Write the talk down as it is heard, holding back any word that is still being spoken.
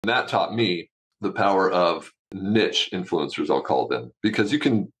And that taught me the power of niche influencers, I'll call them, because you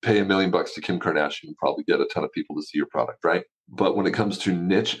can pay $1 million to Kim Kardashian and probably get a ton of people to see your product, right? But when it comes to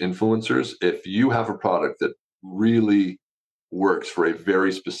niche influencers, if you have a product that really works for a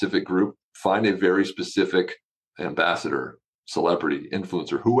very specific group, find a very specific ambassador, celebrity,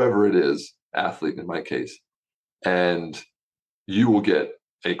 influencer, whoever it is, athlete in my case, and you will get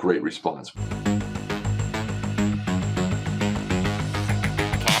a great response.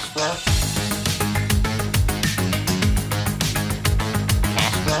 Cash flow?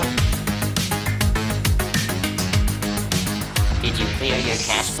 Cash flow? Did you clear your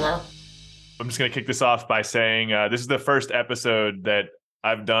cash flow? I'm just going to kick this off by saying this is the first episode that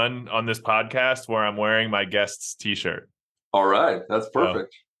I've done on this podcast where I'm wearing my guest's t-shirt. All right. That's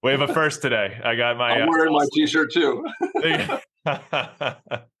perfect. So we have a first today. I got my... I'm wearing my t-shirt too. Hey,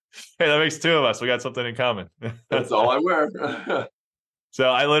 that makes two of us. We got something in common. That's all I wear. So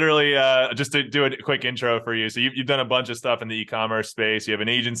I literally, just to do a quick intro for you. So you've done a bunch of stuff in the e-commerce space. You have an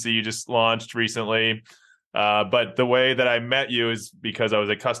agency you just launched recently. But the way that I met you is because I was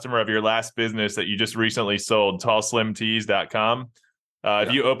a customer of your last business that you just recently sold, TallSlimTees.com.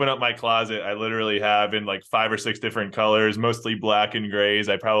 If you open up my closet, I literally have in like 5 or 6 different colors, mostly black and grays.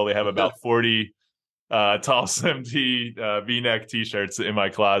 I probably have about 40 TallSlim Tee V-neck t-shirts in my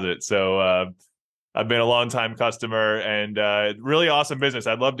closet. So I've been a long time customer and really awesome business.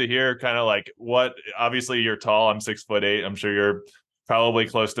 I'd love to hear kind of like what, obviously you're tall. I'm 6'8". I'm sure you're probably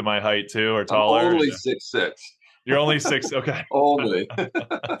close to my height too, or taller. I'm only 6'6". You're only 6. Okay. Only.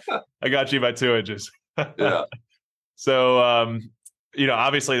 I got you by 2 inches. Yeah. So,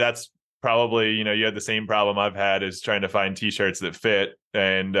 obviously that's probably, you had the same problem I've had is trying to find t-shirts that fit.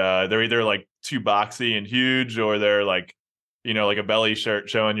 And they're either like too boxy and huge, or they're like, like a belly shirt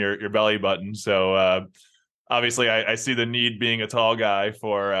showing your belly button. So obviously I see the need being a tall guy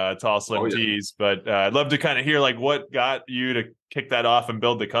for TallSlim Tees, but I'd love to kind of hear like what got you to kick that off and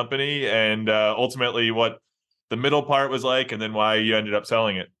build the company, and ultimately what the middle part was like, and then why you ended up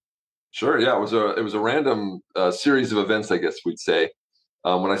selling it. Sure. Yeah. It was a random series of events, I guess we'd say.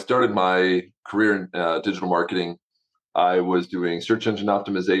 When I started my career in digital marketing, I was doing search engine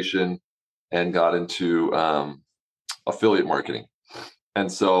optimization and got into affiliate marketing.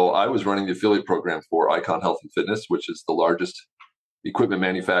 And so I was running the affiliate program for Icon Health and Fitness, which is the largest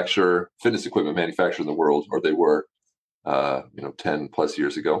fitness equipment manufacturer in the world, or they were, 10 plus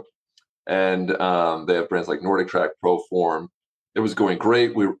years ago. And they have brands like Nordic Track, Proform. It was going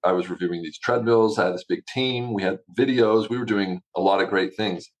great. I was reviewing these treadmills. I had this big team. We had videos. We were doing a lot of great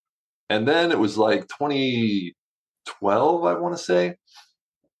things. And then it was like 2012, I want to say.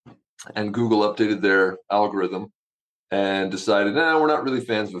 And Google updated their algorithm and decided, we're not really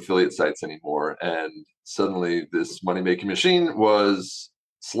fans of affiliate sites anymore. And suddenly this money-making machine was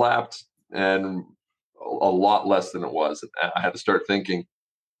slapped, and a lot less than it was. And I had to start thinking,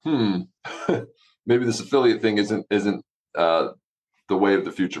 maybe this affiliate thing isn't the way of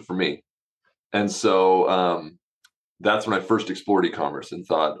the future for me. And so that's when I first explored e-commerce and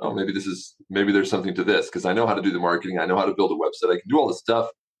thought, maybe there's something to this, because I know how to do the marketing. I know how to build a website. I can do all this stuff.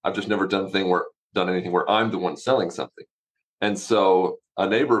 I've just never done anything where I'm the one selling something. And so a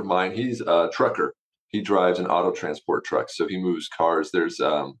neighbor of mine, he's a trucker. He drives an auto transport truck. So he moves cars. There's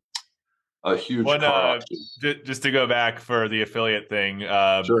a huge car auction. Just to go back for the affiliate thing.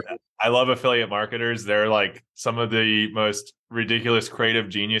 Sure. I love affiliate marketers. They're like some of the most ridiculous creative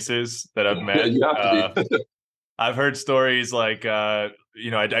geniuses that I've met. Yeah, you have to be. I've heard stories like, I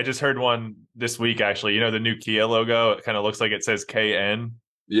just heard one this week, actually. The new Kia logo, it kind of looks like it says KN.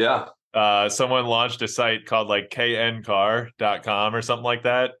 Yeah. Someone launched a site called like kncar.com or something like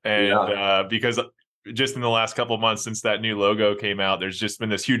that. And because just in the last couple of months since that new logo came out, there's just been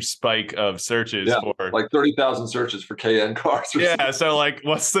this huge spike of searches for like 30,000 searches for KN cars. Yeah. So like,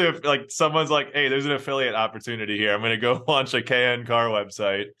 someone's like, hey, there's an affiliate opportunity here. I'm going to go launch a KN car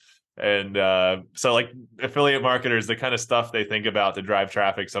website. And so like affiliate marketers, the kind of stuff they think about to drive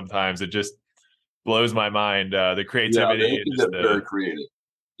traffic, sometimes it just blows my mind. The creativity. Yeah, they get very creative.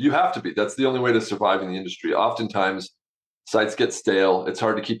 You have to be. That's the only way to survive in the industry. Oftentimes, sites get stale. It's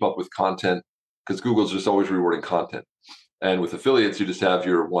hard to keep up with content because Google's just always rewarding content. And with affiliates, you just have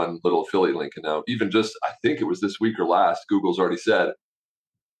your one little affiliate link. And now, I think it was this week or last, Google's already said,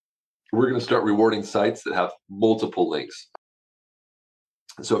 we're going to start rewarding sites that have multiple links.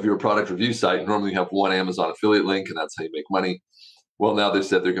 So if you're a product review site, normally you have one Amazon affiliate link, and that's how you make money. Well, now they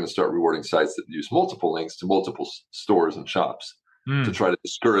said they're going to start rewarding sites that use multiple links to multiple stores and shops to try to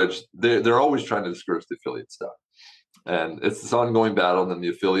discourage. They're always trying to discourage the affiliate stuff. And it's this ongoing battle. And then the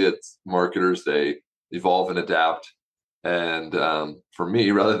affiliate marketers, they evolve and adapt. And for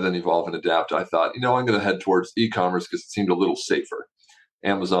me, rather than evolve and adapt, I thought, I'm going to head towards e-commerce because it seemed a little safer.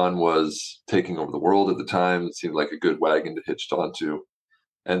 Amazon was taking over the world at the time. It seemed like a good wagon to hitch onto.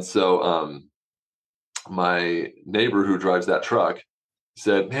 And so my neighbor who drives that truck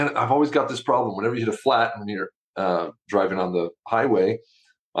said, man, I've always got this problem. Whenever you hit a flat when you're driving on the highway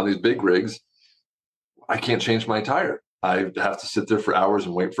on these big rigs, I can't change my tire. I have to sit there for hours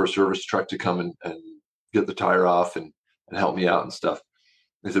and wait for a service truck to come and get the tire off and help me out and stuff.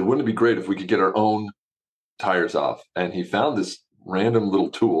 He said, wouldn't it be great if we could get our own tires off? And he found this random little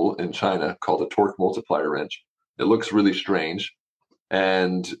tool in China called a torque multiplier wrench. It looks really strange.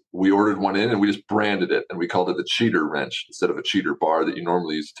 And we ordered one in and we just branded it and we called it the cheater wrench instead of a cheater bar that you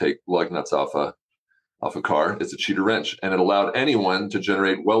normally use to take lug nuts off a car. It's a cheater wrench, and it allowed anyone to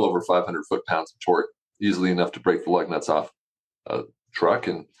generate well over 500 foot-pounds of torque easily enough to break the lug nuts off a truck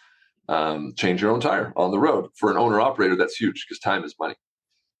and change your own tire on the road. For an owner-operator, that's huge because time is money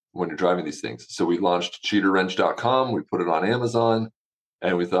when you're driving these things. So we launched cheaterwrench.com. We put it on Amazon,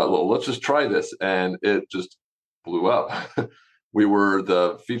 and we thought, well, let's just try this. And it just blew up. We were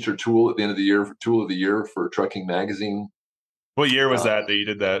the featured tool at the end of the year for Tool of the Year for Trucking Magazine. What year was that you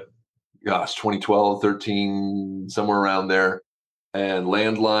did that? Gosh, 2012, 13, somewhere around there. And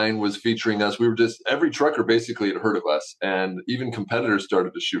Landline was featuring us. We were just, every trucker basically had heard of us. And even competitors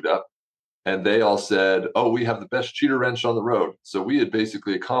started to shoot up. And they all said, oh, we have the best cheater wrench on the road. So we had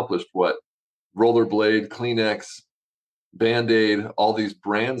basically accomplished what Rollerblade, Kleenex, Band-Aid, all these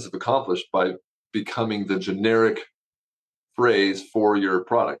brands have accomplished by becoming the generic phrase for your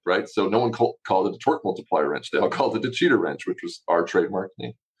product, right? So no one called it a torque multiplier wrench. They all called it a cheater wrench, which was our trademark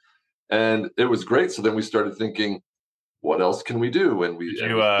name. And it was great. So then we started thinking, what else can we do? And we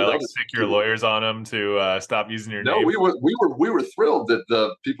did you stick your lawyers on them to stop using your name? No, we were thrilled that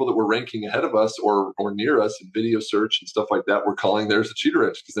the people that were ranking ahead of us or near us in video search and stuff like that were calling theirs a cheater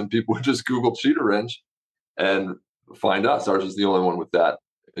wrench, because then people would just Google cheater wrench and find us. Ours was the only one with that.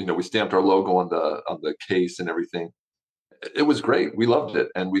 We stamped our logo on the case and everything. It was great. We loved it,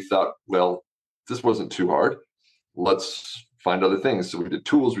 and we thought, well, this wasn't too hard. Let's find other things. So we did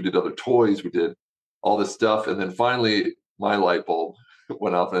tools, we did other toys, we did all this stuff. And then finally, my light bulb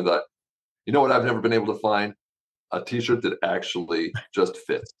went off, and I thought, you know what? I've never been able to find a t-shirt that actually just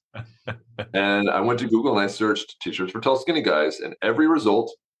fits. And I went to Google and I searched t-shirts for tall, skinny guys. And every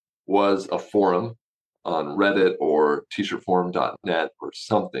result was a forum on Reddit or t-shirtforum.net or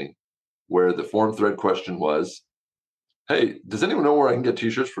something, where the forum thread question was, hey, does anyone know where I can get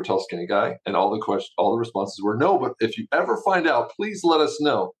t-shirts for tall, skinny guy? And all the responses were no, but if you ever find out, please let us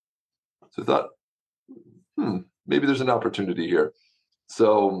know. So I thought, maybe there's an opportunity here.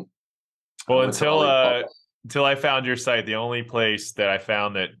 So, well, until I found your site, the only place that I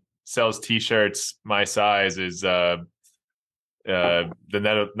found that sells t-shirts my size is the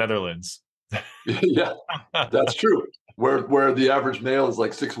Netherlands. Yeah, that's true. Where the average male is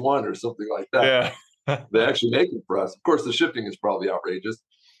like 6'1" or something like that. Yeah. They actually make it for us. Of course, the shipping is probably outrageous.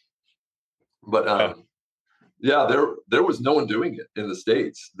 But there was no one doing it in the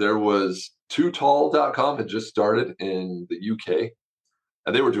States. There was tootall.com had just started in the UK,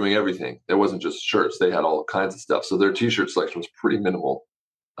 and they were doing everything. It wasn't just shirts. They had all kinds of stuff. So their t-shirt selection was pretty minimal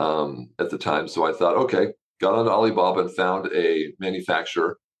at the time. So I thought, okay, got onto Alibaba and found a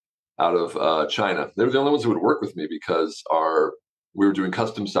manufacturer out of China. They were the only ones who would work with me because we were doing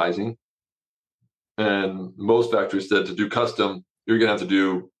custom sizing. And most factories said to do custom, you're going to have to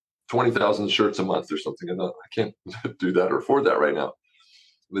do 20,000 shirts a month or something. And I can't do that or afford that right now.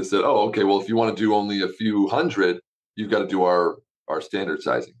 And they said, oh, okay, well, if you want to do only a few hundred, you've got to do our standard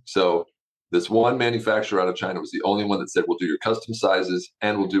sizing. So this one manufacturer out of China was the only one that said, we'll do your custom sizes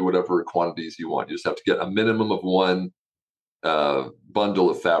and we'll do whatever quantities you want. You just have to get a minimum of one bundle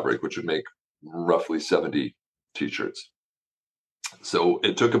of fabric, which would make roughly 70 t-shirts. So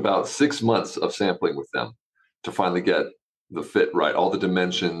it took about 6 months of sampling with them to finally get the fit right, all the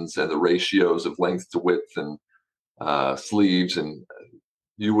dimensions and the ratios of length to width and sleeves. And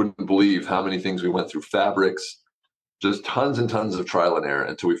you wouldn't believe how many things we went through, fabrics, just tons and tons of trial and error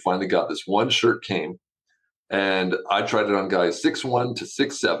until we finally got this one shirt came. And I tried it on guys 6'1" to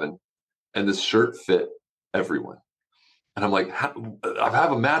 6'7", and this shirt fit everyone. And I'm like, I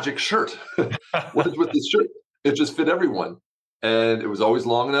have a magic shirt. What is with this shirt? It just fit everyone. And it was always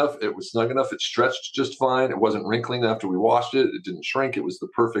long enough. It was snug enough. It stretched just fine. It wasn't wrinkling after we washed it. It didn't shrink. It was the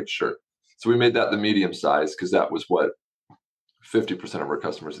perfect shirt. So we made that the medium size because that was what 50% of our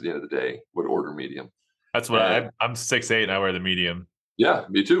customers at the end of the day would order medium. That's what I'm 6'8" and I wear the medium. Yeah,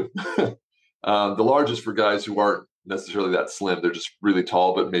 me too. The large is for guys who aren't necessarily that slim. They're just really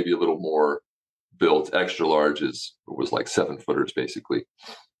tall, but maybe a little more built. Extra large was like 7-footers basically.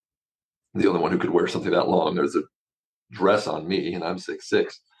 The only one who could wear something that long. There's a dress on me, and I'm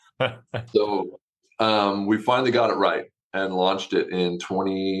 6'6". So we finally got it right and launched it in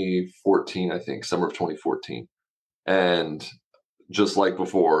 2014, I think, summer of 2014. And just like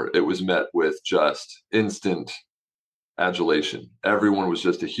before, it was met with just instant adulation. Everyone was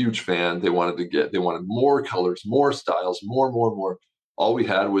just a huge fan. They wanted more colors, more styles, more. All we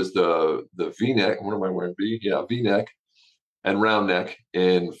had was the V-neck. What am I wearing? V-neck and round neck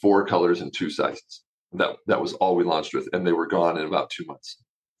in 4 colors and 2 sizes. That was all we launched with, and they were gone in about 2 months,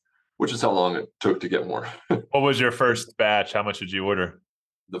 which is how long it took to get more. What was your first batch? How much did you order?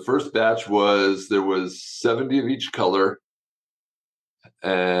 The first batch there was 70 of each color,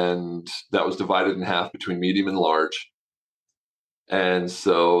 and that was divided in half between medium and large. And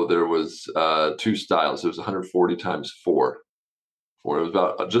so there was 2 styles. It was 140 times 4. It was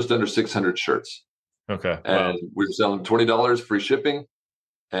about just under 600 shirts. Okay. And we were selling $20 free shipping,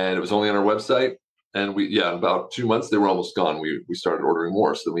 and it was only on our website. And in about 2 months, they were almost gone. We started ordering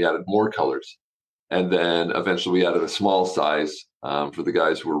more. So then we added more colors. And then eventually we added a small size for the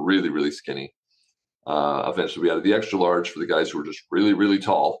guys who were really, really skinny. Eventually we added the extra large for the guys who were just really, really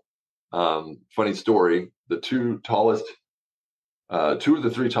tall. Funny story, the 2 of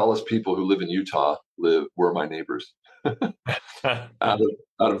the 3 tallest people who live in Utah were my neighbors. out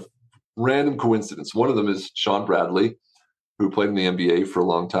of random coincidence. One of them is Sean Bradley, who played in the NBA for a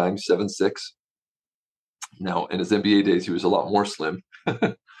long time, 7'6". Now, in his NBA days, he was a lot more slim.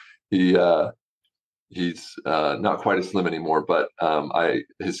 He's not quite as slim anymore, but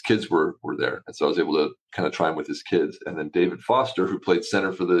his kids were there, and so I was able to kind of try him with his kids. And then David Foster, who played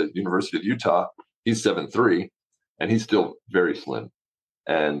center for the University of Utah, he's 7'3", and he's still very slim.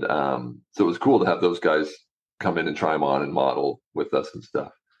 And so it was cool to have those guys come in and try them on and model with us and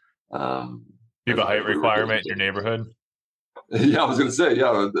stuff. You have a height requirement in your neighborhood? Yeah, I was going to say,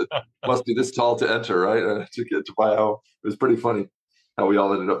 it must be this tall to enter, right? To get to buy out. It was pretty funny how we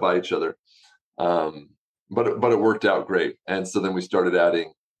all ended up by each other. But it worked out great. And so then we started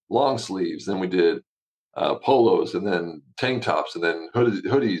adding long sleeves. Then we did polos, and then tank tops, and then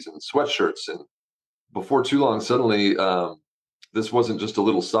hoodies and sweatshirts. And before too long, suddenly this wasn't just a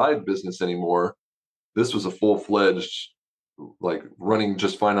little side business anymore. This was a full-fledged, like, running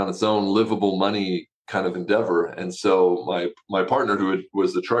just fine on its own, livable money kind of endeavor. And so my partner, who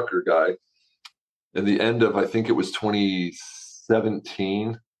was the trucker guy, in the end of, I think it was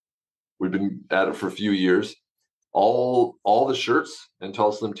 2017, we've been at it for a few years, all the shirts and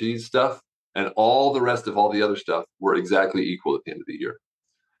TallSlim Tees stuff and all the rest of all the other stuff were exactly equal at the end of the year.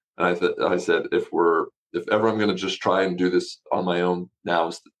 And I said, if ever I'm going to just try and do this on my own,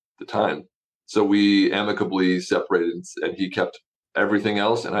 now's the time. So we amicably separated, and he kept everything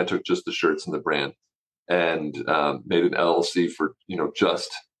else, and I took just the shirts and the brand, and made an LLC for just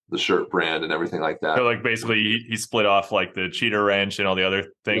the shirt brand and everything like that. So like basically he split off like the cheater wrench and all the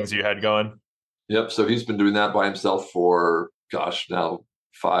other things you had going. Yep. So he's been doing that by himself for now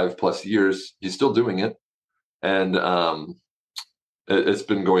 5+ years. He's still doing it, and it's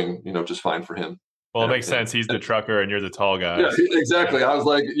been going just fine for him. Well, it makes sense. He's the trucker and you're the tall guy. Yeah, exactly. I was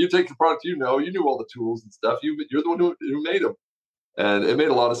like, you take the product, you knew all the tools and stuff. You're the one who made them, and it made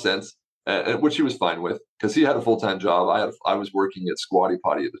a lot of sense, and which he was fine with, because he had a full-time job. I was working at Squatty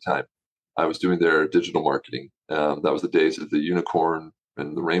Potty at the time. I was doing their digital marketing. That was the days of the unicorn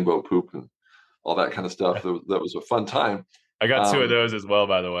and the rainbow poop and all that kind of stuff. That was a fun time. I got 2 of those as well,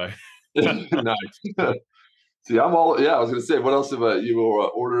 by the way. Nice. See, I was going to say, what else have you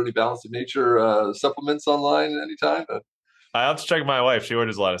order any Balance of Nature supplements online anytime? I have to check my wife. She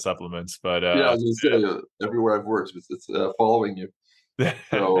orders a lot of supplements, but I was going to say, everywhere I've worked, it's following you.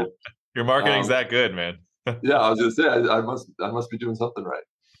 So your marketing's that good, man. Yeah, I was going to say, I must be doing something right.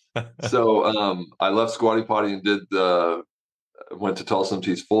 So I left Squatty Potty and went to TallSlim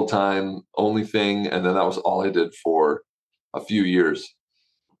Tees full-time, only thing, and then that was all I did for a few years.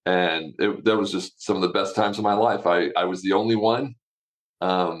 And that was just some of the best times of my life. I was the only one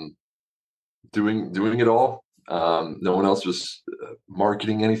doing it all. No one else was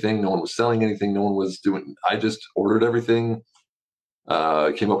marketing anything. No one was selling anything. No one was doing. I just ordered everything.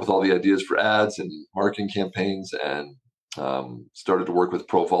 Came up with all the ideas for ads and marketing campaigns, and started to work with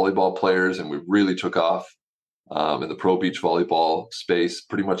pro volleyball players. And we really took off in the pro beach volleyball space.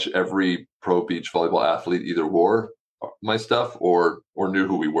 Pretty much every pro beach volleyball athlete either wore my stuff or knew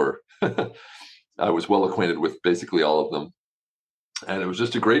who we were. I was well acquainted with basically all of them, and it was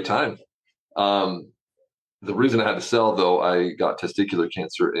just a great time. The reason I had to sell, though, I got testicular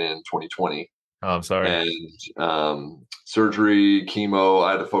cancer in 2020. Oh, I'm sorry. And surgery, chemo.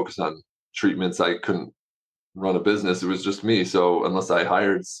 I had to focus on treatments, I couldn't run a business. It was just me. So unless I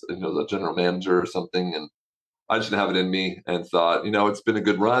hired, the general manager or something, and I just didn't have it in me, and thought, it's been a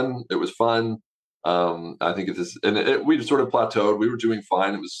good run. It was fun. I think we just sort of plateaued. We were doing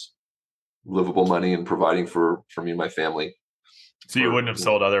fine. It was livable money and providing for me and my family. So you wouldn't have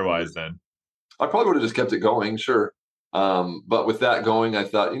sold otherwise then? I probably would have just kept it going, sure. But with that going, I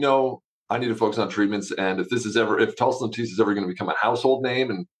thought, I need to focus on treatments. And if TallSlim Tees is ever going to become a household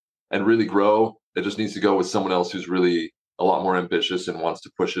name and really grow, it just needs to go with someone else who's really a lot more ambitious and wants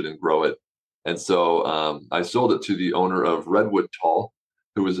to push it and grow it. And so I sold it to the owner of Redwood Tall,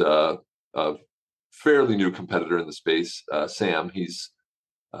 who was a fairly new competitor in the space, Sam. He's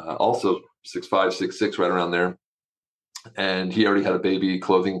also 6'5", 6'6", right around there. And he already had a baby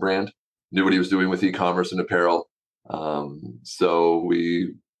clothing brand, knew what he was doing with e-commerce and apparel. So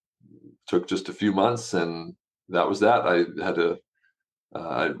we took just a few months, and that was that. I had to,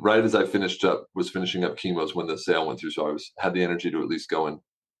 right as I was finishing up chemos when the sale went through. So I had the energy to at least go and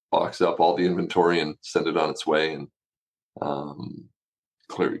box up all the inventory and send it on its way, and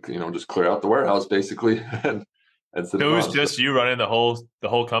just clear out the warehouse basically. And so it was just you running the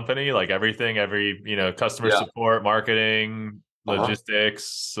whole company, like everything, customer support, marketing, logistics,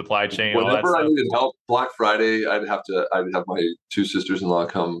 supply chain. Whenever I needed help, Black Friday, I'd have my two sisters-in-law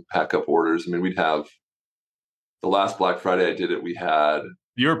come pack up orders. I mean, we'd have the last Black Friday I did it.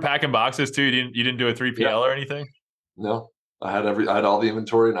 You were packing boxes too. You didn't do a 3PL or anything? No, I had all the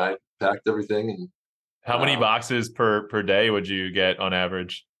inventory, and I packed everything. And how many boxes per day would you get on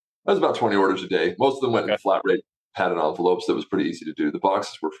average? That was about 20 orders a day. Most of them went in flat rate padded envelopes. That was pretty easy to do. The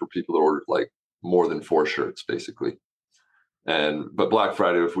boxes were for people that ordered like more than 4 shirts, basically. But Black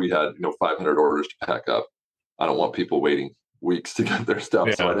Friday, if we had 500 orders to pack up, I don't want people waiting weeks to get their stuff.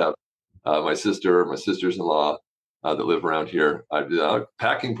 Yeah. So I'd have my sisters-in-law that live around here. I'd do a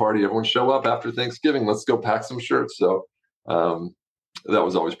packing party. Everyone show up after Thanksgiving. Let's go pack some shirts. So that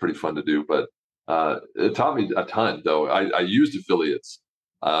was always pretty fun to do. But it taught me a ton, though. I used affiliates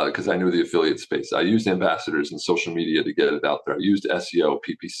because I knew the affiliate space. I used ambassadors and social media to get it out there. I used SEO,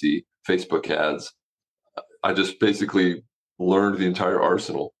 PPC, Facebook ads. I just basically learned the entire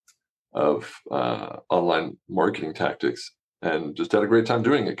arsenal of online marketing tactics, and just had a great time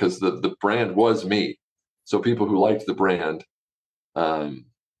doing it because the brand was me. So people who liked the brand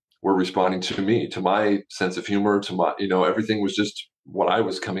were responding to me, to my sense of humor, to my, everything was just what I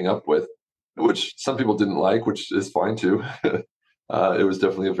was coming up with, which some people didn't like, which is fine too. It was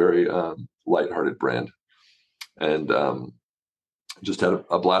definitely a very lighthearted brand, and just had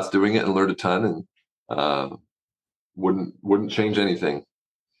a blast doing it and learned a ton, and wouldn't change anything.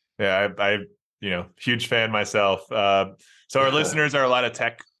 Yeah, I huge fan myself. So our listeners are a lot of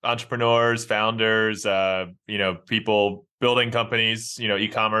tech entrepreneurs, founders, people building companies,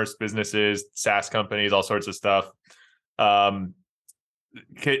 e-commerce businesses, SaaS companies, all sorts of stuff. Are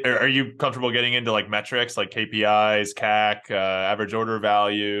you comfortable getting into like metrics like KPIs, CAC, average order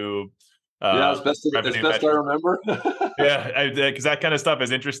value? Yeah, as best I remember. Yeah, because that kind of stuff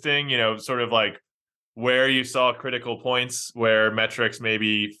is interesting, sort of like where you saw critical points where metrics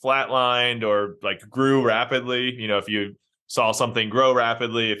maybe flatlined or like grew rapidly. If you saw something grow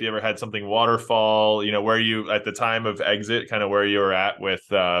rapidly, if you ever had something waterfall, where you at the time of exit, kind of where you were at with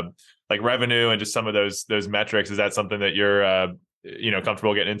like revenue and just some of those metrics. Is that something that you're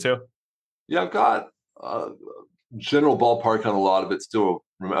comfortable getting into? Yeah, I've got general ballpark on a lot of it still.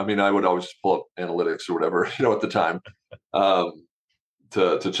 I mean, I would always just pull up analytics or whatever, at the time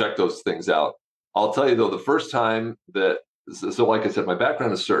to check those things out. I'll tell you though, the first time so like I said, my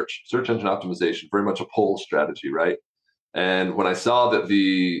background is search engine optimization, very much a pull strategy, right? And when I saw that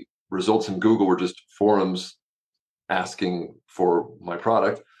the results in Google were just forums asking for my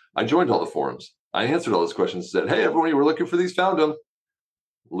product, I joined all the forums. I answered all those questions and said, hey, everyone, you were looking for these, found them.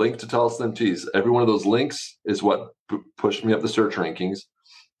 Link to TallSlim Tees. Every one of those links is what pushed me up the search rankings.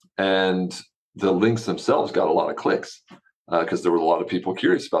 And the links themselves got a lot of clicks because there were a lot of people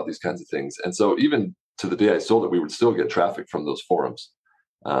curious about these kinds of things. And so even to the day I sold it, we would still get traffic from those forums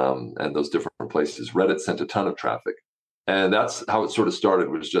and those different places. Reddit sent a ton of traffic. And that's how it sort of started,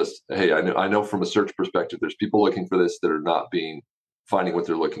 was just, hey, I know from a search perspective, there's people looking for this that are not finding what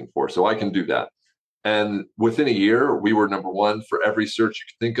they're looking for. So I can do that. And within a year, we were number one for every search you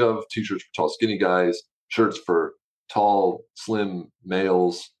could think of: t-shirts for tall, skinny guys, shirts for tall, slim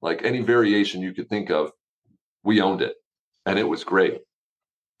males, like any variation you could think of, we owned it. And it was great.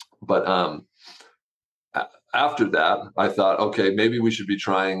 But after that, I thought, okay, maybe we should be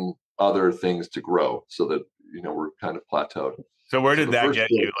trying other things to grow so that, we're kind of plateaued. So where So did the that first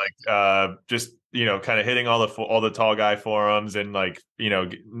get you? Like, just, kind of hitting all the tall guy forums and like,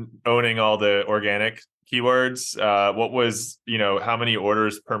 owning all the organic keywords. What was, how many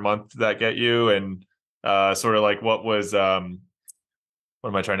orders per month did that get you? And sort of like what was, what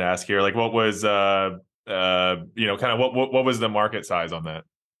am I trying to ask here? Like what was, kind of what was the market size on that?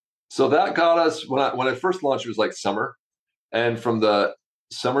 So that got us when I first launched. It was like summer, and from the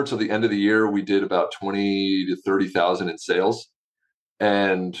summer till the end of the year, we did about 20 to 30,000 in sales.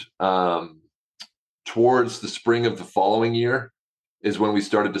 And towards the spring of the following year is when we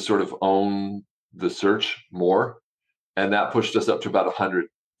started to sort of own the search more, and that pushed us up to about 100.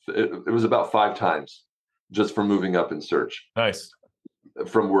 It was about 5 times just from moving up in search, Nice.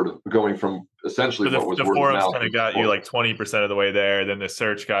 from going from essentially So what was the word of forums mouth. kind of got you like 20% of the way there. Then the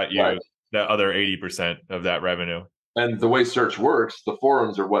search got Right. you the other 80% of that revenue. And the way search works, the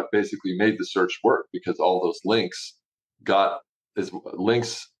forums are what basically made the search work, because all those links is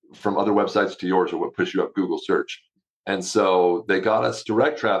links from other websites to yours are what push you up Google search. And so they got us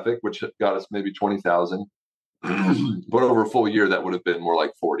direct traffic, which got us maybe 20,000, but over a full year, that would have been more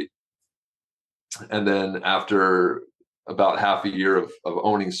like 40. And then after about half a year of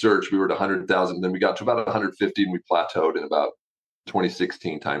owning search, we were at 100,000. Then we got to about 150, and we plateaued in about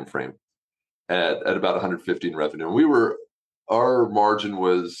 2016 timeframe at about 150 in revenue. And our margin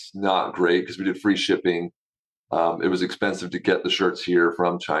was not great because we did free shipping. It was expensive to get the shirts here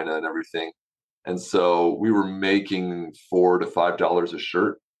from China and everything. And so we were making $4 to $5 a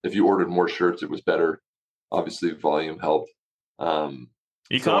shirt. If you ordered more shirts, it was better. Obviously, volume helped.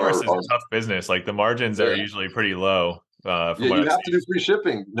 E-commerce is a tough business. Like the margins are usually pretty low. From what you I've have seen. to do free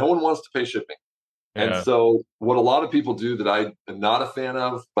shipping. No one wants to pay shipping. And Yeah. so what a lot of people do that I am not a fan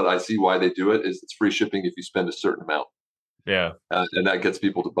of, but I see why they do it, is it's free shipping if you spend a certain amount. Yeah. And that gets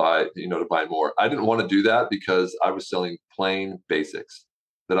people to buy more. I didn't want to do that because I was selling plain basics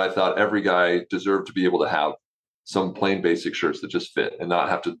that I thought every guy deserved to be able to have some plain basic shirts that just fit and not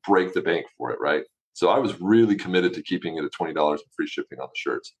have to break the bank for it, right? So I was really committed to keeping it at $20 and free shipping on the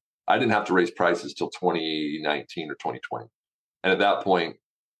shirts. I didn't have to raise prices till 2019 or 2020. And at that point,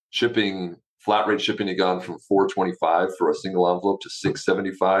 flat rate shipping had gone from $4.25 for a single envelope to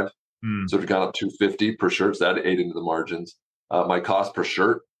 $6.75. So it had gone up $2.50 per shirt. So that ate into the margins. My cost per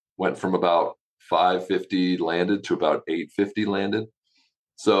shirt went from about $5.50 landed to about $8.50 landed.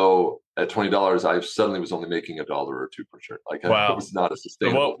 So at $20, I suddenly was only making $1 or $2 per shirt. Like Wow. it was not a So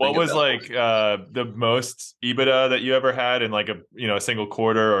sustainable what thing. was like the most EBITDA that you ever had in like a single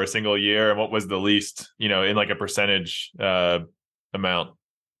quarter or a single year, and what was the least, in like a percentage amount?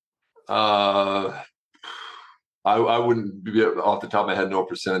 I wouldn't be off the top of my head, no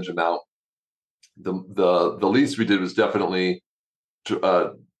percentage amount. The least we did was definitely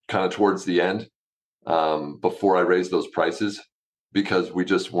kind of towards the end, before I raised those prices, because we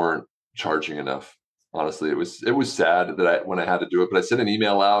just weren't charging enough. Honestly, it was sad that when I had to do it, but I sent an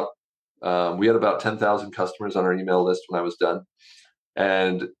email out. We had about 10,000 customers on our email list when I was done,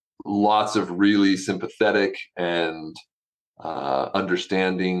 and lots of really sympathetic and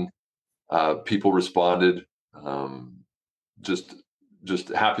understanding people responded. Just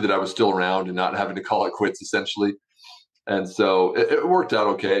happy that I was still around and not having to call it quits, essentially. And so it worked out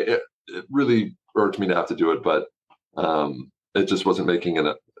okay. It really irked me to have to do it, but it just wasn't making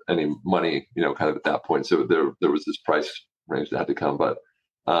any money, kind of at that point. So there was this price range that had to come. But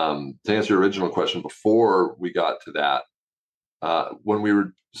to answer your original question, before we got to that, when we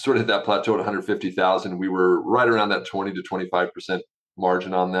were sort of hit that plateau at 150,000, we were right around that 20 to 25%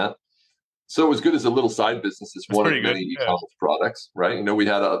 margin on that. So it was good as a little side business. It's one of many e-commerce products, right? We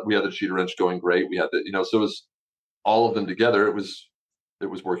had the cheetah wrench going great. We had so it was all of them together. It was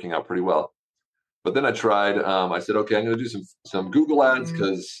working out pretty well. But then I tried. I said, okay, I'm going to do some Google ads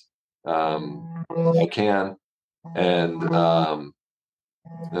because I can. And my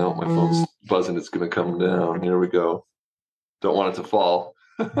phone's buzzing. It's going to come down. Here we go. Don't want it to fall.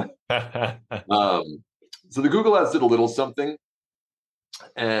 So the Google ads did a little something.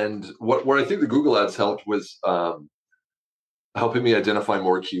 And where I think the Google ads helped was helping me identify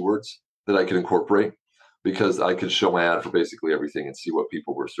more keywords that I could incorporate, because I could show my ad for basically everything and see what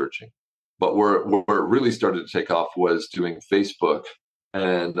people were searching. But where it really started to take off was doing Facebook.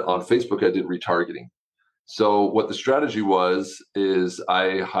 And on Facebook, I did retargeting. So what the strategy is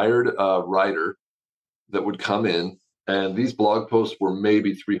I hired a writer that would come in, and these blog posts were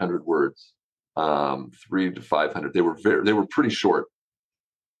maybe 300 words, 300 to 500. They were pretty short.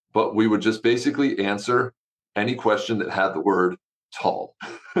 But we would just basically answer any question that had the word tall.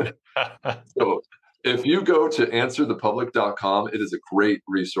 So if you go to answerthepublic.com, it is a great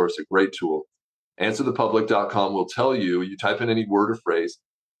resource, a great tool. answerthepublic.com will tell you, you type in any word or phrase,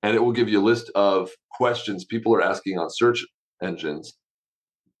 and it will give you a list of questions people are asking on search engines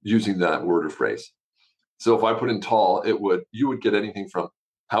using that word or phrase. So if I put in tall, you would get anything from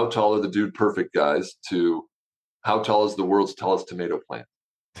how tall are the dude perfect guys to how tall is the world's tallest tomato plant.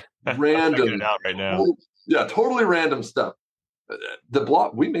 Random, it out right now. Totally random stuff. The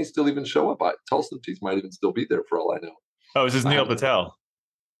blog, we may still even show up. TallSlim Tees might even still be there for all I know. Oh, this is Neil Patel.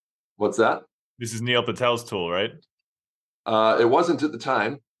 What's that? This is Neil Patel's tool, right? It wasn't at the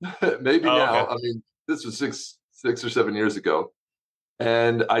time. Maybe now. Okay. I mean, this was six or 7 years ago.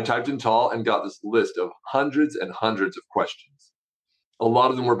 And I typed in tall and got this list of hundreds and hundreds of questions. A lot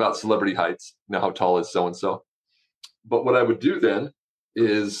of them were about celebrity heights. How tall is so-and-so? But what I would do then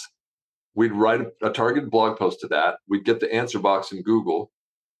is we'd write a targeted blog post to that. We'd get the answer box in Google,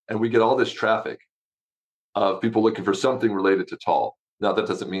 and we get all this traffic of people looking for something related to tall. Now, that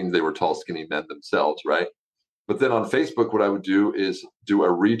doesn't mean they were tall, skinny men themselves, right? But then on Facebook, what I would do is do a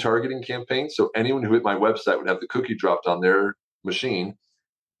retargeting campaign. So anyone who hit my website would have the cookie dropped on their machine.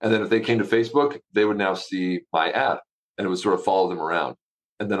 And then if they came to Facebook, they would now see my ad, and it would sort of follow them around.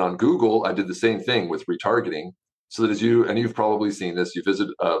 And then on Google, I did the same thing with retargeting, so that you've probably seen this, you visit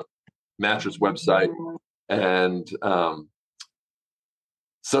a mattress website and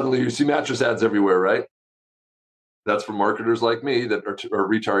suddenly you see mattress ads everywhere, right? That's for marketers like me that are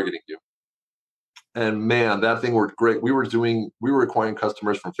retargeting you. And man, that thing worked great. We were acquiring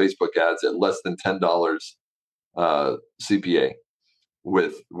customers from Facebook ads at less than $10 CPA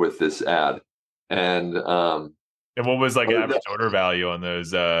with this ad. And what was like average order value on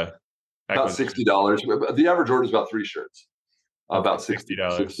those? About $60. The average order is about 3 shirts. About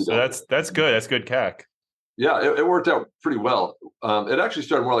 $60. So that's good. That's good CAC. Yeah, it worked out pretty well. It actually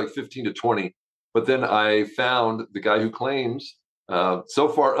started more like 15 to 20, but then I found the guy who claims, so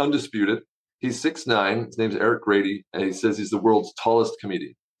far undisputed, he's 6'9". His name's Eric Grady, and he says he's the world's tallest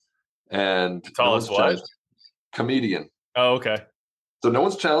comedian. And tallest what? Comedian. Oh, okay. So no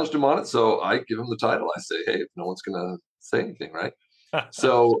one's challenged him on it. So I give him the title. I say, hey, if no one's going to say anything, right?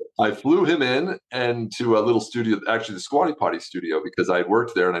 So I flew him in and to a little studio, actually the Squatty Potty studio, because I had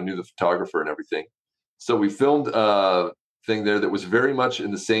worked there and I knew the photographer and everything. So we filmed a thing there that was very much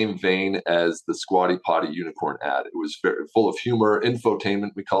in the same vein as the Squatty Potty unicorn ad. It was very full of humor,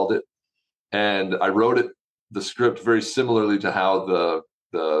 infotainment, we called it. And I wrote the script very similarly to how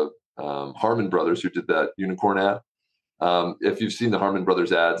the Harmon brothers who did that unicorn ad. If you've seen the Harmon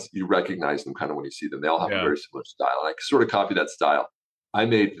brothers ads, you recognize them kind of when you see them. They all have a very similar style. And I sort of copied that style. I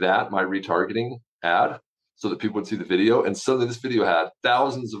made that my retargeting ad so that people would see the video. And suddenly this video had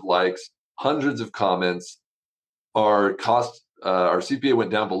thousands of likes, hundreds of comments. Our CPA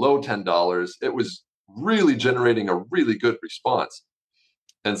went down below $10. It was really generating a really good response.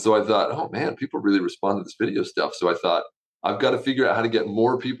 And so I thought, oh man, people really respond to this video stuff. So I thought, I've got to figure out how to get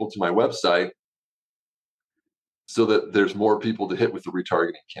more people to my website so that there's more people to hit with the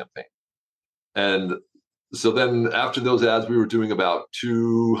retargeting campaign. And so then after those ads, we were doing about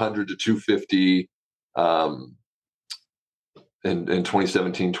 200 to 250 in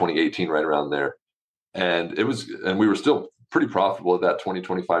 2017, 2018, right around there. And we were still pretty profitable at that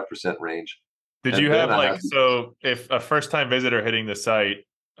 20-25% range. Did you have so if a first-time visitor hitting the site,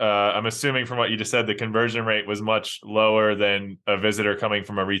 I'm assuming from what you just said, the conversion rate was much lower than a visitor coming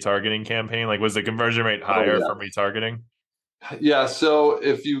from a retargeting campaign. Like, was the conversion rate higher from retargeting? Yeah. So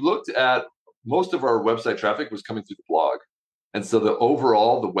if you looked at most of our website traffic was coming through the blog. And so the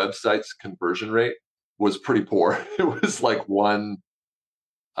website's conversion rate was pretty poor. It was like one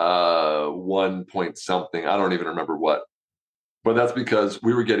point something. I don't even remember what. But that's because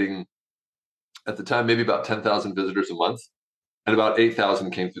we were getting, at the time, maybe about 10,000 visitors a month. And about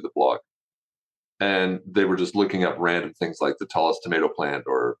 8,000 came through the blog. And they were just looking up random things like the tallest tomato plant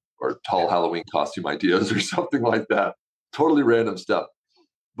or tall Halloween costume ideas or something like that. Totally random stuff.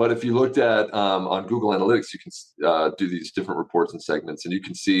 But if you looked at on Google Analytics, you can do these different reports and segments, and you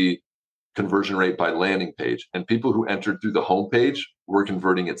can see conversion rate by landing page. And people who entered through the homepage were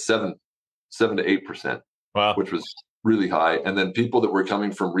converting at 7 to 8%, wow, which was really high. And then people that were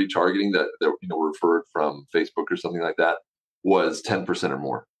coming from retargeting that were referred from Facebook or something like that was 10% or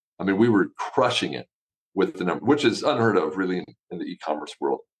more. I mean, we were crushing it with the number, which is unheard of really in the e-commerce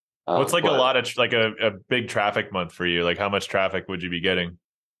world. What's like a lot of like a big traffic month for you? Like, how much traffic would you be getting?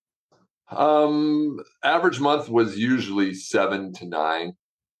 Average month was usually 7 to 9.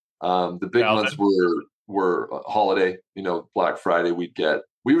 The big months were holiday, Black Friday. We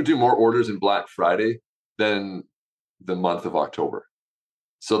would do more orders in Black Friday than the month of October.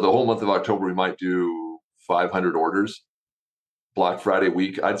 So the whole month of October, we might do 500 orders. Black Friday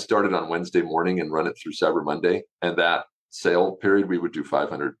week, I'd start it on Wednesday morning and run it through Cyber Monday. And that sale period, we would do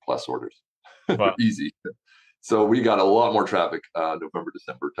 500 plus orders. Wow. Easy. So we got a lot more traffic November,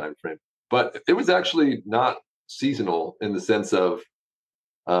 December timeframe. But it was actually not seasonal in the sense of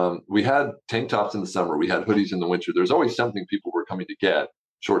we had tank tops in the summer, we had hoodies in the winter. There's always something people were coming to get,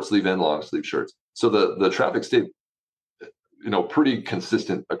 short sleeve and long sleeve shirts. So the traffic stayed, pretty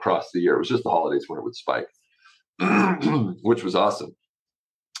consistent across the year. It was just the holidays when it would spike, which was awesome.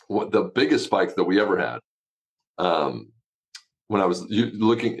 The biggest spike that we ever had, when I was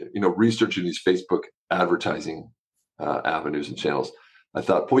looking, researching these Facebook advertising avenues and channels, I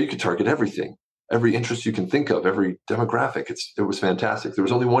thought, boy, you could target everything, every interest you can think of, every demographic. It was fantastic. There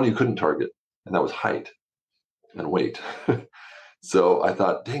was only one you couldn't target, and that was height and weight. So I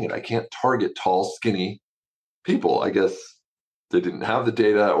thought, dang it, I can't target tall, skinny people. I guess they didn't have the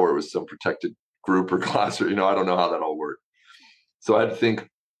data, or it was some protected group or class, or I don't know how that all worked. So I had to think,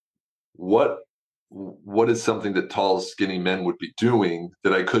 what is something that tall, skinny men would be doing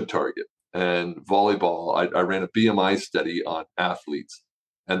that I could target? And volleyball, I ran a BMI study on athletes,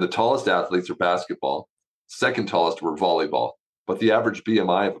 and the tallest athletes are basketball. Second tallest were volleyball, but the average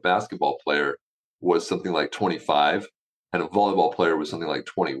BMI of a basketball player was something like 25, and a volleyball player was something like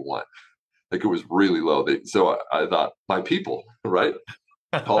 21. Like, it was really low. So I thought, my people, right?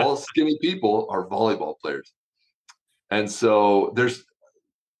 Tall, skinny people are volleyball players. And so there's,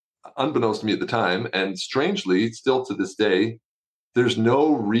 unbeknownst to me at the time, and strangely, still to this day, there's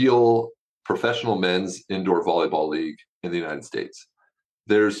no real professional men's indoor volleyball league in the United States.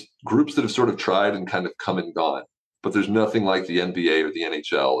 There's groups that have sort of tried and kind of come and gone, but there's nothing like the NBA or the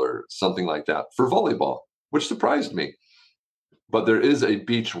NHL or something like that for volleyball, which surprised me. But there is a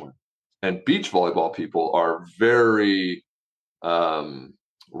beach one, and beach volleyball people are very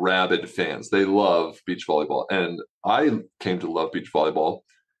rabid fans. They love beach volleyball, and I came to love beach volleyball,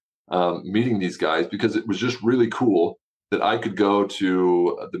 meeting these guys, because it was just really cool that I could go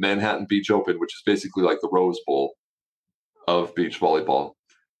to the Manhattan Beach Open, which is basically like the Rose Bowl of beach volleyball.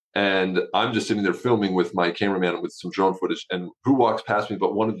 And I'm just sitting there filming with my cameraman with some drone footage, and who walks past me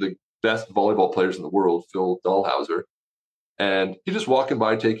but one of the best volleyball players in the world, Phil Dahlhauser. And he's just walking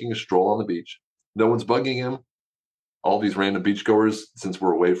by, taking a stroll on the beach. No one's bugging him. All these random beachgoers, since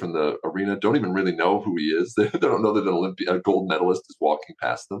we're away from the arena, don't even really know who he is. They don't know that a gold medalist is walking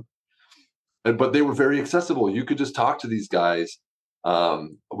past them. But they were very accessible. You could just talk to these guys.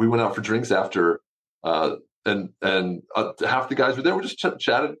 We went out for drinks after, and half the guys were there. We just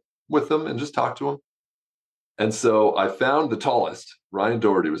chatted with them and just talked to them. And so I found the tallest. Ryan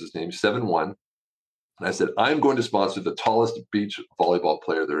Doherty was his name, 7'1". And I said, I'm going to sponsor the tallest beach volleyball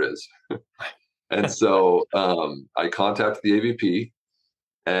player there is. And so I contacted the AVP,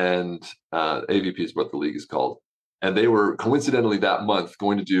 and AVP is what the league is called. And they were coincidentally that month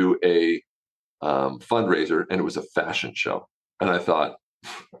going to do a fundraiser, and it was a fashion show. And I thought,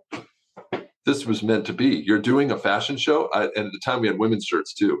 this was meant to be. You're doing a fashion show? And at the time we had women's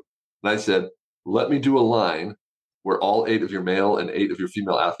shirts too. And I said, let me do a line where all 8 of your male and 8 of your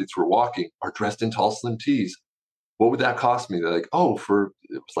female athletes who are walking are dressed in TallSlim Tees. What would that cost me? They're like, it was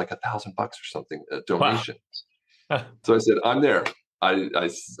like $1,000 or something, a donation. Wow. So I said, I'm there. I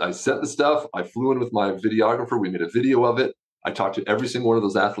sent the stuff. I flew in with my videographer. We made a video of it. I talked to every single one of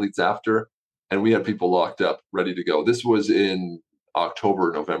those athletes after, and we had people locked up, ready to go. This was in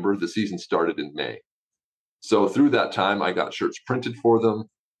October, November. The season started in May. So through that time, I got shirts printed for them,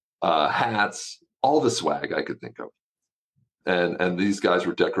 hats, all the swag I could think of. And these guys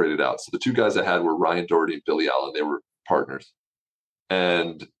were decorated out. So the 2 guys I had were Ryan Doherty and Billy Allen. They were partners.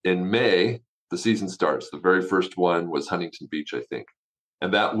 And in May, the season starts. The very first one was Huntington Beach, I think.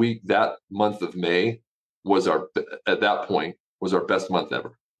 And that month of May was at that point, was our best month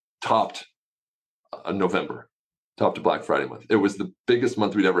ever. Topped November, topped a Black Friday month. It was the biggest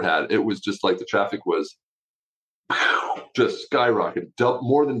month we'd ever had. It was just like the traffic was just skyrocketed,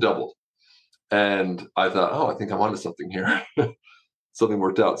 more than doubled. And I thought, I think I'm onto something here. Something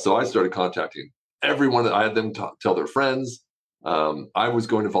worked out. So I started contacting everyone that I had them tell their friends. I was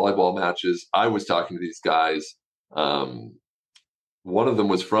going to volleyball matches. I was talking to these guys. One of them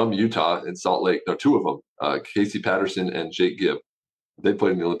was from Utah in Salt Lake. No, 2 of them, Casey Patterson and Jake Gibb. They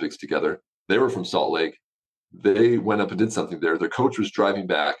played in the Olympics together. They were from Salt Lake. They went up and did something there. Their coach was driving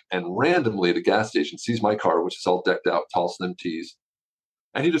back and randomly at a gas station sees my car, which is all decked out, TallSlim Tees.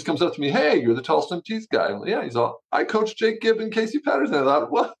 And he just comes up to me, hey, you're the TallSlim Tees guy. I'm like, yeah, he's all, I coach Jake Gibb and Casey Patterson. I thought,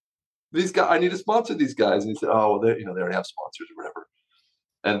 what? These guys, I need to sponsor these guys. And he said, oh, well, they already have sponsors or whatever.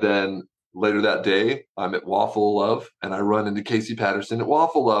 And then later that day, I'm at Waffle Love, and I run into Casey Patterson at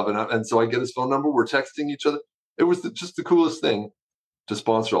Waffle Love. And so I get his phone number. We're texting each other. it was just the coolest thing to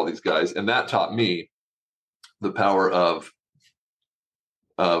sponsor all these guys. And that taught me the power of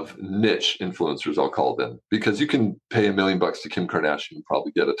niche influencers, I'll call them, because you can pay $1 million to Kim Kardashian and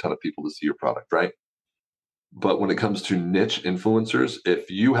probably get a ton of people to see your product, right? But when it comes to niche influencers,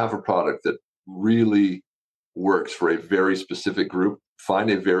 if you have a product that really works for a very specific group, find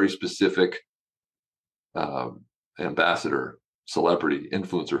a very specific ambassador, celebrity,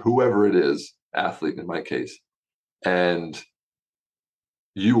 influencer, whoever it is, athlete in my case, and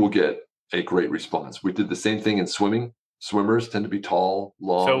you will get a great response. We did the same thing in swimming. Swimmers tend to be tall,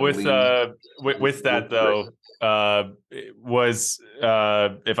 long. So with lean. with that though, was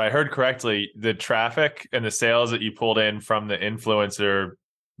if I heard correctly, the traffic and the sales that you pulled in from the influencer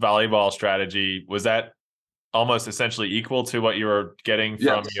volleyball strategy, was that almost essentially equal to what you were getting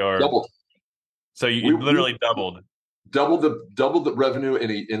from your doubled? So you literally doubled the revenue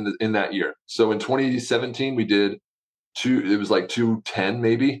in that year. So in 2017 we did it was like 210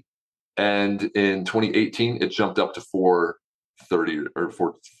 maybe. And in 2018, it jumped up to 430 or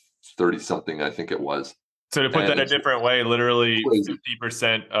 430 something, I think it was. So to put that a different way, literally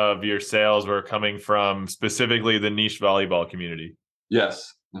 50% of your sales were coming from specifically the niche volleyball community.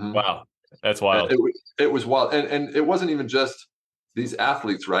 Yes. Mm-hmm. Wow. That's wild. It was wild. And it wasn't even just these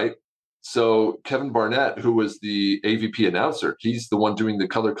athletes, right? So Kevin Barnett, who was the AVP announcer, he's the one doing the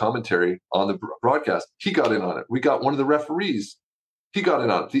color commentary on the broadcast. He got in on it. We got one of the referees. He got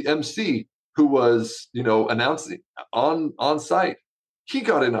in on it. The MC who was, announcing on site, he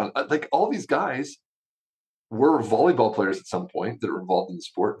got in on it. Like all these guys were volleyball players at some point that were involved in the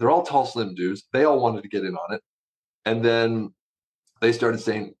sport. They're all tall, slim dudes. They all wanted to get in on it. And then they started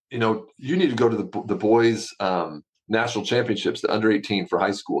saying, you need to go to the boys' national championships, the under 18 for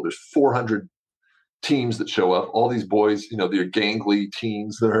high school. There's 400 teams that show up. All these boys, they're gangly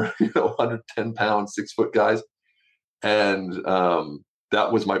teams that are, 110 pounds, 6 foot guys. And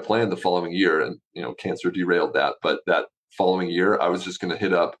that was my plan the following year. And, cancer derailed that. But that following year, I was just going to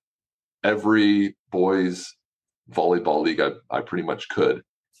hit up every boys volleyball league I pretty much could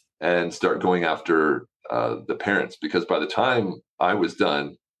and start going after the parents. Because by the time I was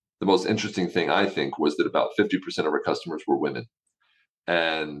done, the most interesting thing, I think, was that about 50% of our customers were women.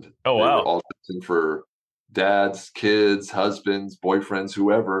 And they were all for dads, kids, husbands, boyfriends,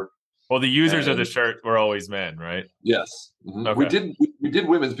 whoever. Well, the users of the shirt were always men, right? Yes. Mm-hmm. Okay. We did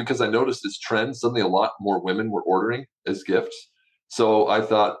women's because I noticed this trend. Suddenly a lot more women were ordering as gifts. So I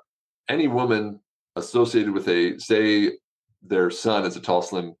thought any woman associated with say their son is a tall,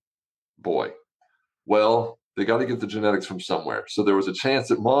 slim boy. Well, they got to get the genetics from somewhere. So there was a chance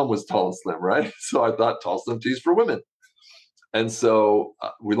that mom was tall and slim, right? So I thought TallSlim Tees for women. And so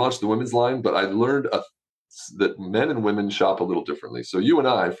we launched the women's line, but I learned that men and women shop a little differently. So you and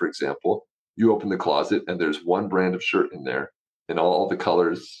I, for example, you open the closet and there's one brand of shirt in there in all the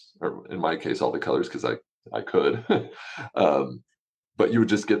colors, or in my case, all the colors, because I could. But you would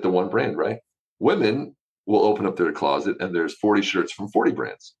just get the one brand, right? Women will open up their closet and there's 40 shirts from 40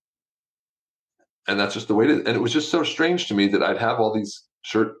 brands. And that's just the way it is. And it was just so strange to me that I'd have all these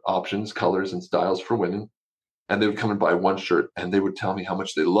shirt options, colors, and styles for women. And they would come and buy one shirt and they would tell me how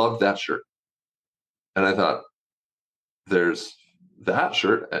much they loved that shirt. And I thought, there's that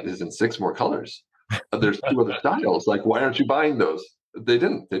shirt is in 6 more colors. There's 2 other styles. Like, why aren't you buying those? They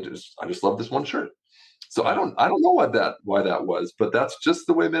didn't. I just love this one shirt. So I don't know why that was, but that's just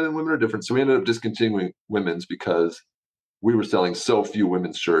the way men and women are different. So we ended up discontinuing women's because we were selling so few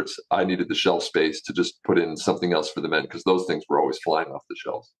women's shirts. I needed the shelf space to just put in something else for the men because those things were always flying off the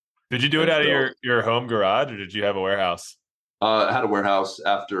shelves. Did you do it out of your home garage or did you have a warehouse? I had a warehouse.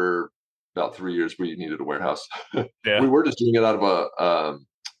 After about 3 years, we needed a warehouse. Yeah. We were just doing it out of a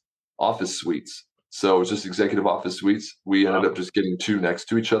office suites. So it was just executive office suites. We ended up just getting 2 next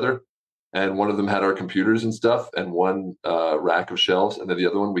to each other. And one of them had our computers and stuff and one rack of shelves. And then the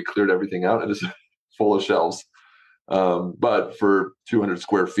other one, we cleared everything out and it's full of shelves. But for 200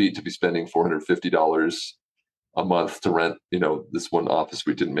 square feet to be spending $450 a month to rent, this one office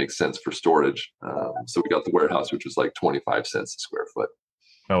suite didn't make sense for storage. So we got the warehouse, which was like 25 cents a square foot.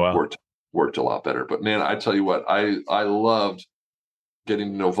 Oh, wow. Worked a lot better. But man, I tell you what, I loved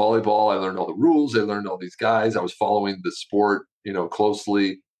getting to know volleyball. I learned all the rules. I learned all these guys. I was following the sport,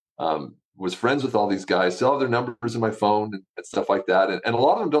 closely. Was friends with all these guys, still have their numbers in my phone and stuff like that. And a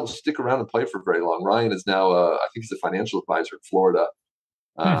lot of them don't stick around and play for very long. Ryan is now, I think he's a financial advisor in Florida.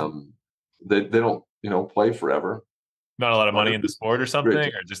 They don't, play forever. Not a lot of money in the sport or something,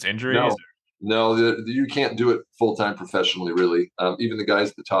 or just injuries? No, you can't do it full-time professionally, really. Even the guys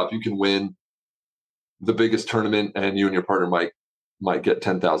at the top, you can win the biggest tournament and you and your partner might might get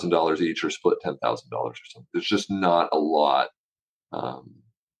 $10,000 each or split $10,000 or something. There's just not a lot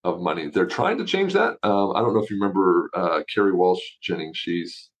of money. They're trying to change that. I don't know if you remember Carrie Walsh Jennings.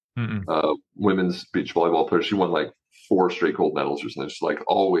 She's women's beach volleyball player. She won like 4 straight gold medals or something. She's like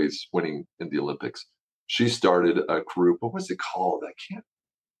always winning in the Olympics. She started a group. What was it called? I can't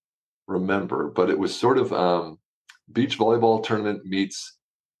remember, but it was sort of beach volleyball tournament meets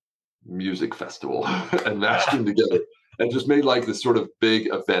music festival and mashed them together and just made like this sort of big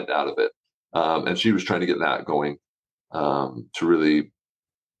event out of it. And she was trying to get that going to really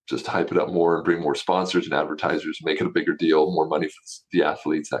just hype it up more and bring more sponsors and advertisers, make it a bigger deal, more money for the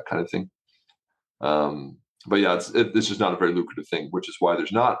athletes, that kind of thing. But yeah, this is not a very lucrative thing, which is why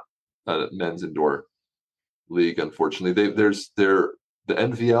there's not a men's indoor league. Unfortunately, the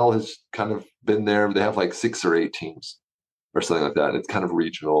NVL has kind of been there. They have like 6 or 8 teams or something like that. And it's kind of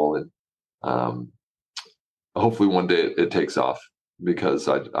regional, and hopefully one day it takes off, because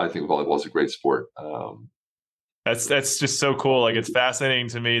I think volleyball is a great sport. That's just so cool. Like, it's fascinating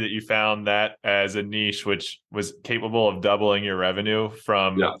to me that you found that as a niche which was capable of doubling your revenue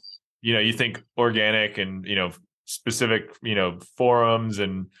from, you think organic and, specific, forums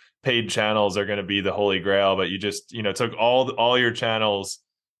and paid channels are going to be the holy grail, but you just, took all your channels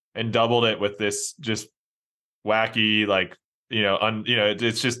and doubled it with this just wacky, like,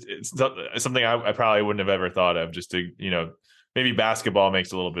 it's something I probably wouldn't have ever thought of, just to, maybe basketball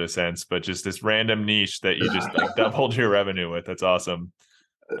makes a little bit of sense, but just this random niche that you just like doubled your revenue with. That's awesome.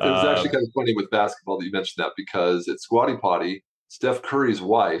 It was actually kind of funny with basketball that you mentioned that, because at Squatty Potty, Steph Curry's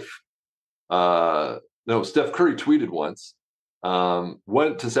wife, Steph Curry tweeted once,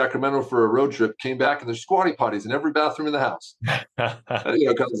 went to Sacramento for a road trip, came back, and there's Squatty Potties in every bathroom in the house. Kind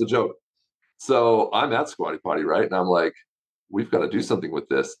of as a joke. So I'm at Squatty Potty, right? And I'm like, we've got to do something with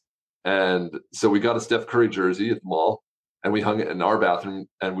this. And so we got a Steph Curry jersey at the mall, and we hung it in our bathroom,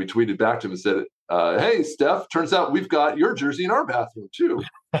 and we tweeted back to him and said, hey, Steph, turns out we've got your jersey in our bathroom too.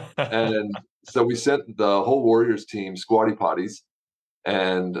 And so we sent the whole Warriors team Squatty Potties,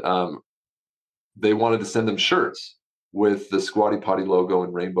 and they wanted to send them shirts with the Squatty Potty logo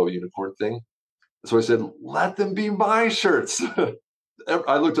and rainbow unicorn thing. So I said, let them be my shirts.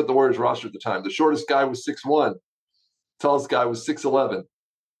 I looked at the Warriors roster at the time. The shortest guy was 6'1", tallest guy was 6'11".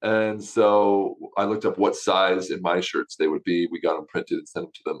 And so I looked up what size in my shirts they would be. We got them printed and sent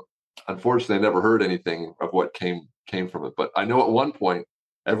them to them. Unfortunately, I never heard anything of what came from it. But I know at one point,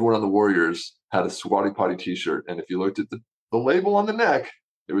 everyone on the Warriors had a Squatty Potty T-shirt. And if you looked at the label on the neck,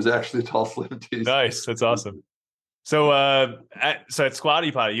 it was actually TallSlim Tees. Nice. That's awesome. So at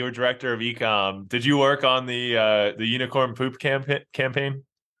Squatty Potty, you were director of e-com. Did you work on the unicorn poop campaign?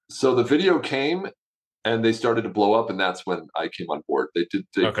 So the video came, and they started to blow up, and that's when I came on board. They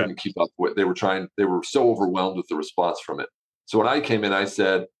couldn't keep up with. They were so overwhelmed with the response from it. So when I came in, I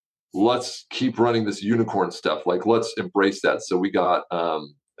said, let's keep running this unicorn stuff. Like, let's embrace that. So we got,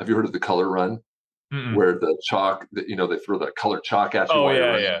 have you heard of the color run? Where the chalk, they throw that colored chalk at you. Oh,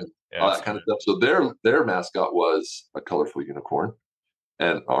 yeah, all that kind of stuff. So their mascot was a colorful unicorn,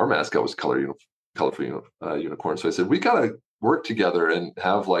 and our mascot was colorful unicorn. So I said, we got to work together and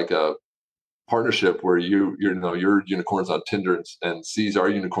have like a partnership where your unicorn's on Tinder and sees our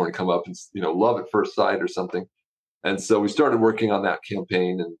unicorn come up and love at first sight or something. And so we started working on that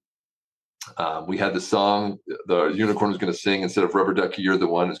campaign, and we had the song the unicorn was going to sing. Instead of Rubber Ducky, You're the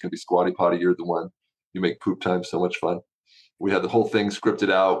One, it's going to be Squatty Potty, You're the One. You make poop time so much fun. We had the whole thing scripted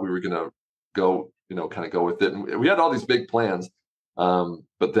out. We were going to go, kind of go with it. And we had all these big plans.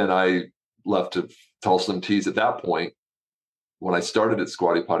 But then I left to TallSlim Tees at that point. When I started at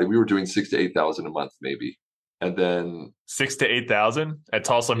Squatty Potty, we were doing 6,000 to 8,000 a month, maybe. And then 6,000 to 8,000 at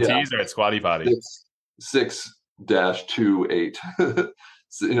TallSlim Tees or at Squatty Potty? 6-28,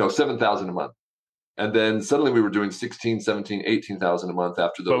 7,000 a month. And then suddenly we were doing 16, 17, 18,000 a month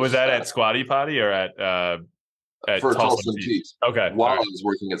after those. But was that at Squatty Potty or at for TallSlim Tees? Okay. While I was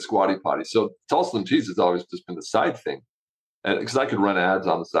working at Squatty Potty. So TallSlim Tees has always just been the side thing. And because I could run ads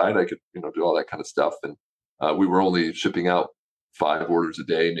on the side, I could, do all that kind of stuff. And we were only shipping out 5 orders a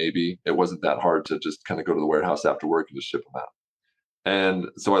day, maybe. It wasn't that hard to just kind of go to the warehouse after work and just ship them out. And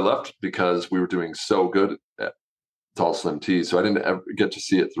so I left because we were doing so good at TallSlim Tees. So I didn't ever get to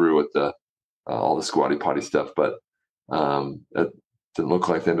see it through with all the Squatty Potty stuff. But it didn't look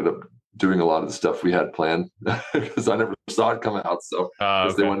like they ended up doing a lot of the stuff we had planned because I never saw it come out. So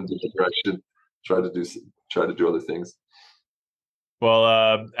they went in a different direction, try to do other things.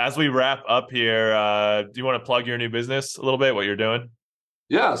 Well, as we wrap up here, do you want to plug your new business a little bit, what you're doing?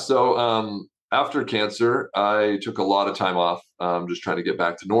 Yeah. So after cancer, I took a lot of time off, just trying to get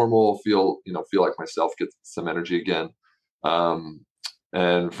back to normal, feel like myself, get some energy again.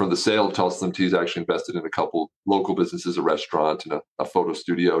 And from the sale of TallSlim Tees, I actually invested in a couple local businesses, a restaurant and a photo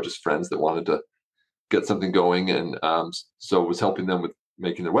studio, just friends that wanted to get something going. And so was helping them with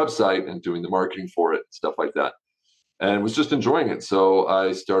making their website and doing the marketing for it, stuff like that. And was just enjoying it. So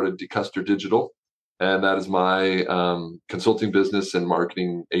I started Deceuster Digital, and that is my consulting business and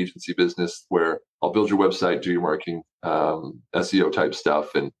marketing agency business where I'll build your website, do your marketing, SEO type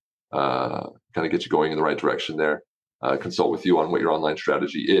stuff, and kind of get you going in the right direction there. Consult with you on what your online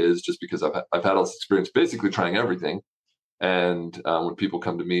strategy is, just because I've had all this experience basically trying everything. And when people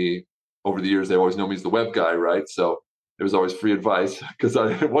come to me over the years, they always know me as the web guy, right? So it was always free advice because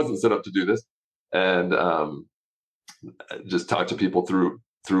I wasn't set up to do this, and just talk to people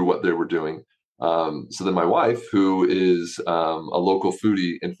through what they were doing. So then my wife, who is a local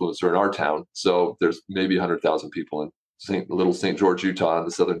foodie influencer in our town, so there's maybe 100,000 people in little St. George, Utah, on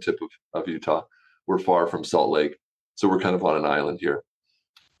the southern tip of Utah. We're far from Salt Lake, so we're kind of on an island here.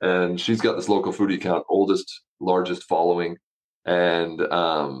 And she's got this local foodie account, largest following, and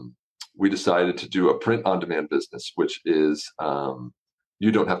we decided to do a print-on-demand business, which is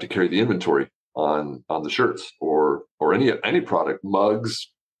you don't have to carry the inventory on the shirts or any product,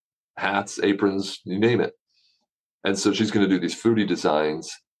 mugs, hats, aprons, you name it. And so she's going to do these foodie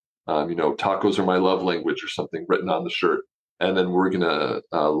designs, tacos are my love language or something written on the shirt. And then we're going to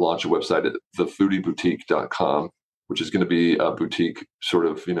launch a website at thefoodieboutique.com, which is going to be a boutique sort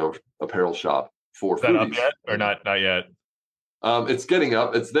of, apparel shop for Is that foodies. up yet or not yet? It's getting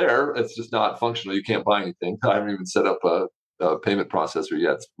up. It's there. It's just not functional. You can't buy anything. I haven't even set up a payment processor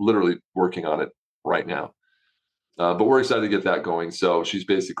yet. It's literally working on it right now. But we're excited to get that going. So she's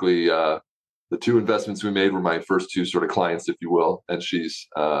basically the two investments we made were my first two sort of clients, if you will, and she's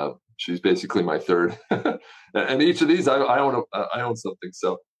basically my third. And each of these I own something.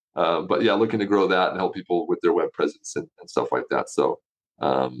 So, but yeah, looking to grow that and help people with their web presence and stuff like that. So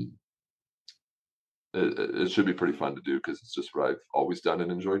it should be pretty fun to do because it's just what I've always done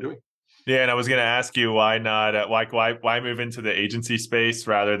and enjoy doing. Yeah, and I was going to ask you why not, why move into the agency space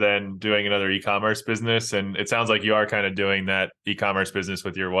rather than doing another e-commerce business? And it sounds like you are kind of doing that e-commerce business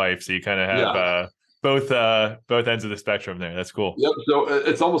with your wife, so you kind of have both ends of the spectrum there. That's cool. Yep. So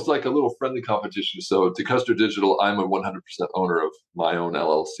it's almost like a little friendly competition. So Deceuster Digital, I'm a 100% owner of my own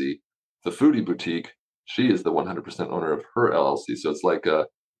LLC. The Foodie Boutique, she is the 100% owner of her LLC. So it's like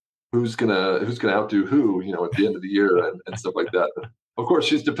who's gonna outdo who, at the end of the year and stuff like that. But of course,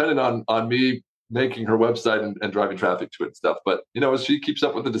 she's dependent on me making her website and driving traffic to it and stuff. But as she keeps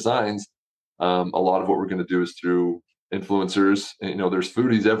up with the designs, a lot of what we're going to do is through influencers. And, there's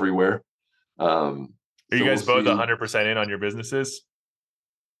foodies everywhere. Are you guys both 100% in on your businesses?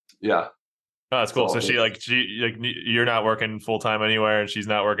 Yeah. Oh, that's cool. So you're not working full time anywhere, and she's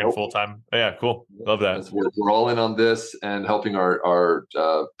not working full time. Oh, yeah, cool. Love that. We're all in on this and helping our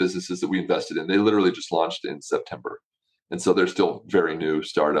businesses that we invested in. They literally just launched in September, and so they're still very new,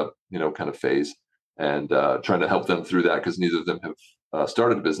 startup, kind of phase, and trying to help them through that because neither of them have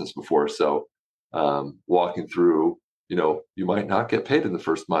started a business before. So walking through, you might not get paid in the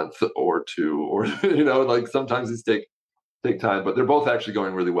first month or two, or like sometimes these take time, but they're both actually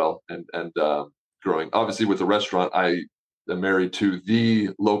going really well and growing. Obviously, with the restaurant, I am married to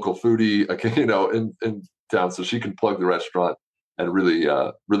the local foodie, in town, so she can plug the restaurant and really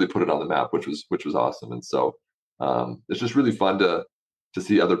put it on the map, which was awesome. And so it's just really fun to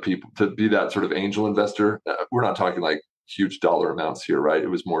see other people, to be that sort of angel investor. We're not talking like huge dollar amounts here, right? It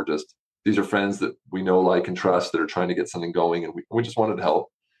was more just these are friends that we know, like, and trust that are trying to get something going, and we just wanted to help.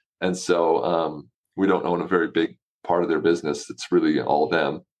 And so we don't own a very big part of their business. It's really all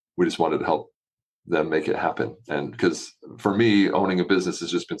them. We just wanted to help them make it happen. And because for me, owning a business has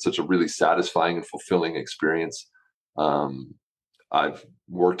just been such a really satisfying and fulfilling experience. I've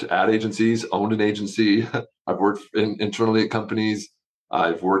worked at agencies, owned an agency. I've worked internally at companies.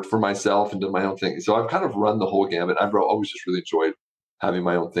 I've worked for myself and done my own thing. So I've kind of run the whole gamut. I've always just really enjoyed having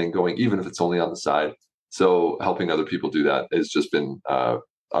my own thing going, even if it's only on the side. So helping other people do that has just been a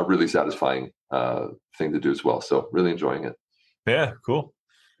really satisfying thing to do as well. So really enjoying it. Yeah, cool.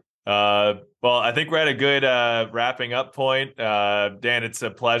 Well, I think we're at a good wrapping up point. Dan, it's a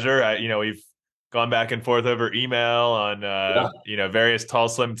pleasure. We've gone back and forth over email on various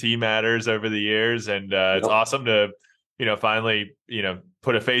TallSlim Tee matters over the years, and it's awesome to finally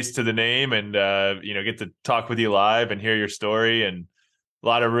put a face to the name and get to talk with you live and hear your story, and a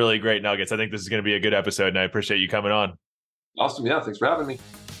lot of really great nuggets. I think this is going to be a good episode, and I appreciate you coming on. Awesome. Yeah, thanks for having me.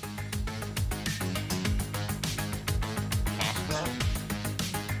 Cash flow?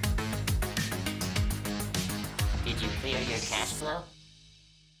 Did you clear your cash flow?